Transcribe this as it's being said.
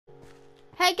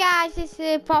Hey guys, this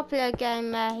is Popular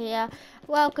Gamer here.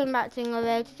 Welcome back to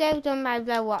another video. Today we're doing my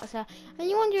vlog Watcher. And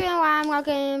you're wondering why I'm not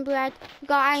getting bread?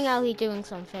 Because I know he's doing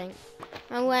something.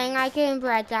 And when I give him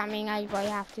bread, that means I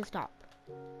have to stop.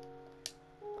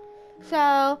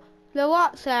 So, the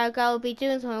Watcher will be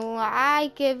doing something where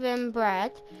I give him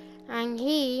bread. And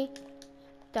he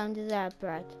don't deserve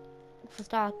bread. For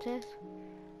starters.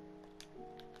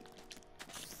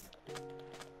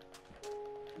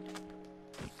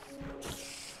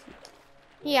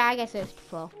 Yeah, I guess it's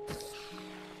full.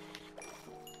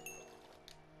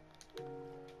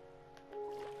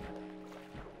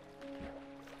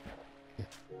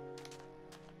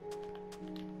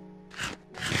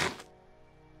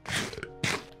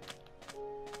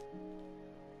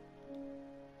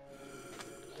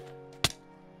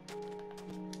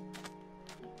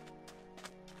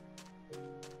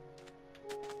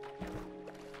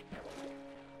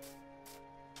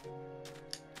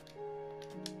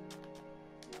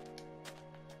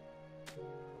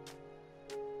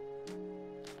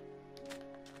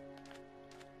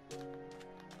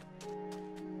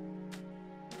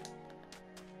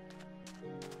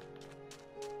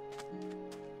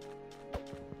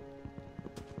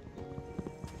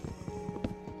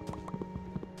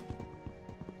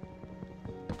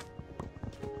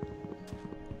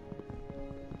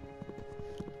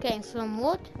 Getting some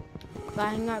wood, but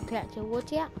I'm not collecting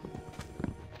wood yet.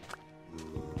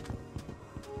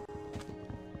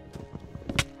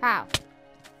 How?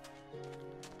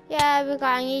 Yeah, because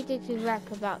I needed to wreck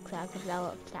a box so I could blow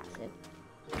up statues.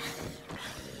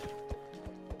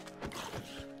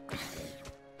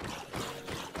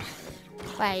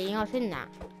 Wait, you're not in that?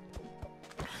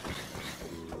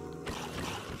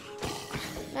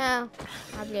 No,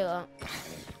 I blew it up.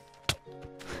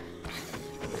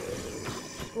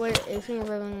 Well, if you're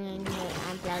ruining it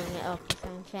and blowing it up, the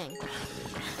same thing.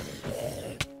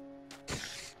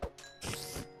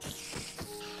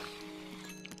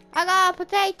 I got a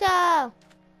potato!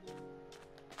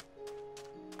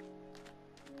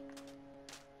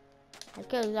 I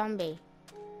killed a zombie.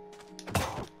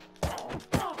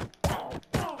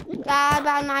 Die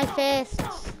by my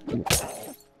fists!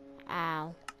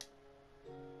 Ow.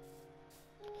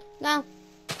 No.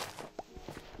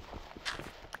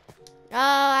 Oh,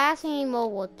 I actually need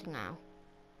more wood now.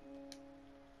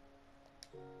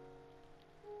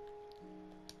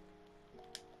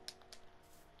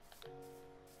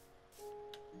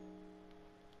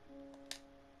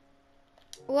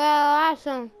 Well, I have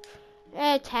some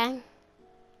 10.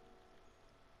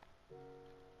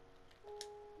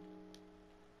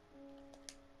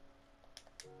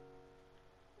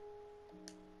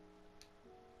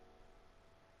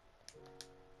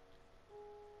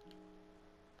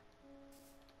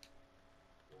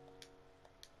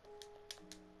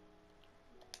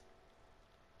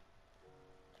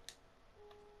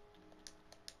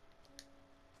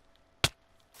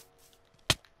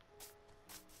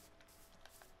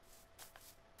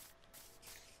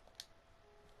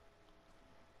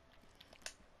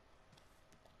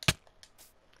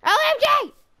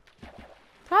 OMG!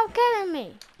 Stop killing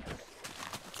me!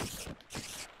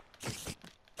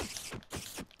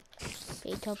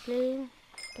 Feet up, blue.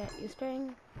 Get your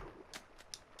string.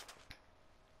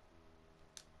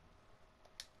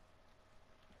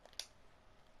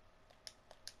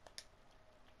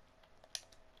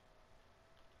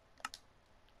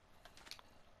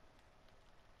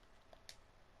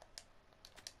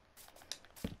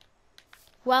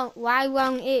 Well, why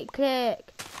won't it click?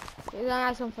 You don't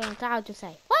have something I'll just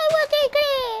say, why won't it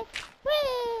click?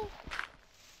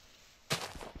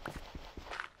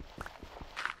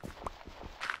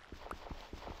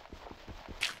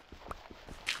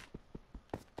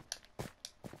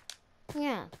 Whee!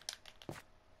 Yeah.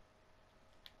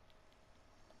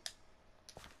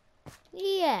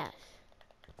 Yes.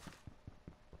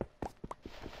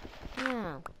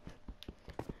 No.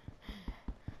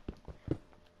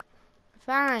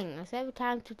 Fine, that's every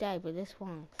time today, but this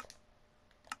once.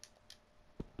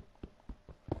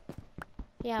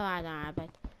 Yeah, I don't have it.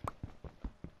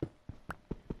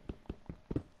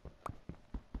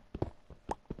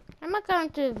 I'm not going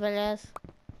to the village.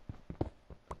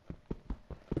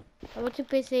 I was too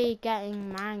busy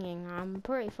getting mining. I'm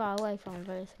pretty far away from the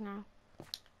village now.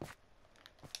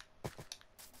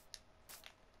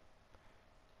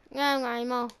 No, not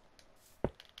anymore.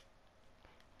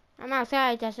 I'm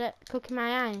outside, that's it, cooking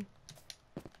my iron.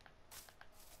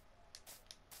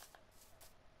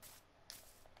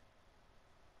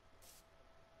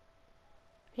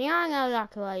 Yeah, I know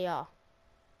exactly where you are.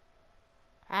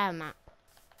 I have a map.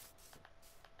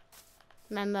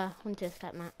 Remember, hunters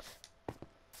get maps.